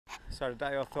So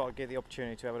today I thought I'd get the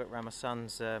opportunity to have a look around my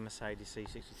son's Mercedes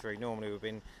C63. Normally we've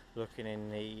been looking in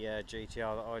the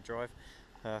GTR that I drive.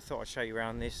 I thought I'd show you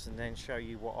around this and then show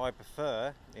you what I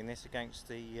prefer in this against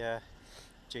the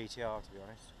GTR, to be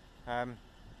honest.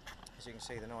 As you can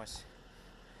see, the nice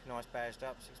badged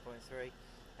up 6.3,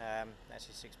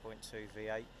 actually 6.2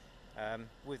 V8.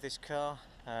 With this car,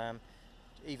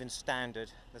 even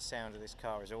standard, the sound of this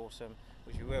car is awesome,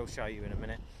 which we will show you in a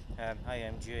minute.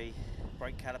 AMG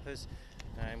brake calipers,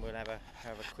 and we'll have a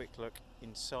quick look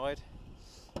inside.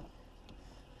 You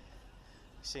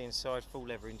see inside, full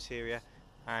leather interior,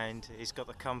 and it's got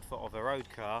the comfort of a road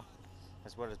car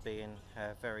as well as being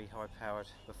a very high powered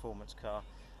performance car.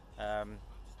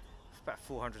 About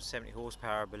 470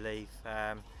 horsepower, I believe.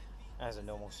 As a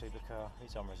normal supercar,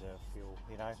 it's on reserve fuel,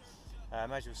 you know.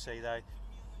 As you'll see though,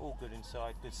 all good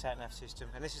inside, good sat-nav system,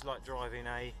 and this is like driving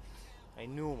a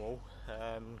normal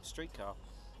street car,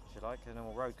 if you like, a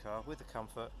normal road car with the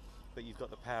comfort, but you've got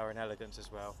the power and elegance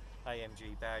as well.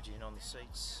 AMG badging on the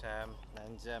seats,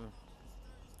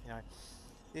 you know,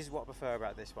 this is what I prefer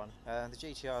about this one. The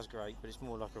GTR is great, but it's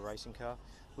more like a racing car.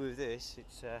 With this,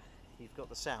 it's you've got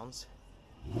the sounds.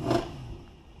 You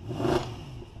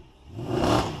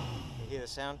hear the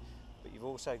sound, but you've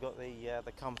also got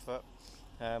the comfort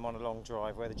on a long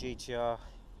drive, where the GTR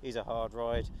is a hard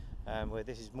ride, where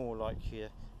this is more like your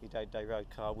day-to-day road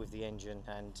car with the engine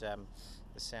and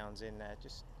the sounds in there.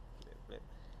 Just a little blip.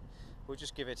 We'll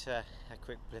just give it a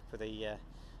quick blip of the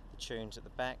tunes at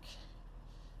the back,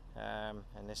 and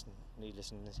listen to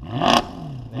this.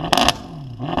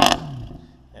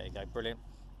 There you go, brilliant,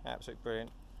 absolutely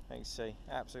brilliant. You can see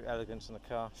absolute elegance in the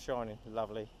car, shining,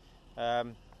 lovely.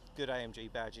 Good AMG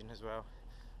badging as well,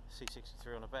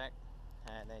 C63 on the back,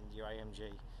 and then your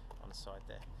AMG on the side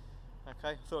there. Okay,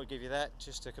 I thought I'd give you that,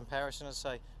 just a comparison. As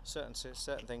I say,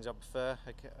 certain things I prefer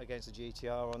against the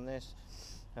GTR on this.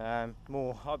 I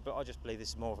just believe this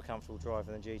is more of a comfortable drive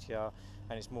than the GTR,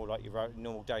 and it's more like your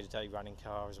normal day-to-day running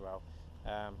car as well.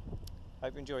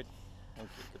 Hope you enjoyed. Thank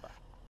you. Goodbye.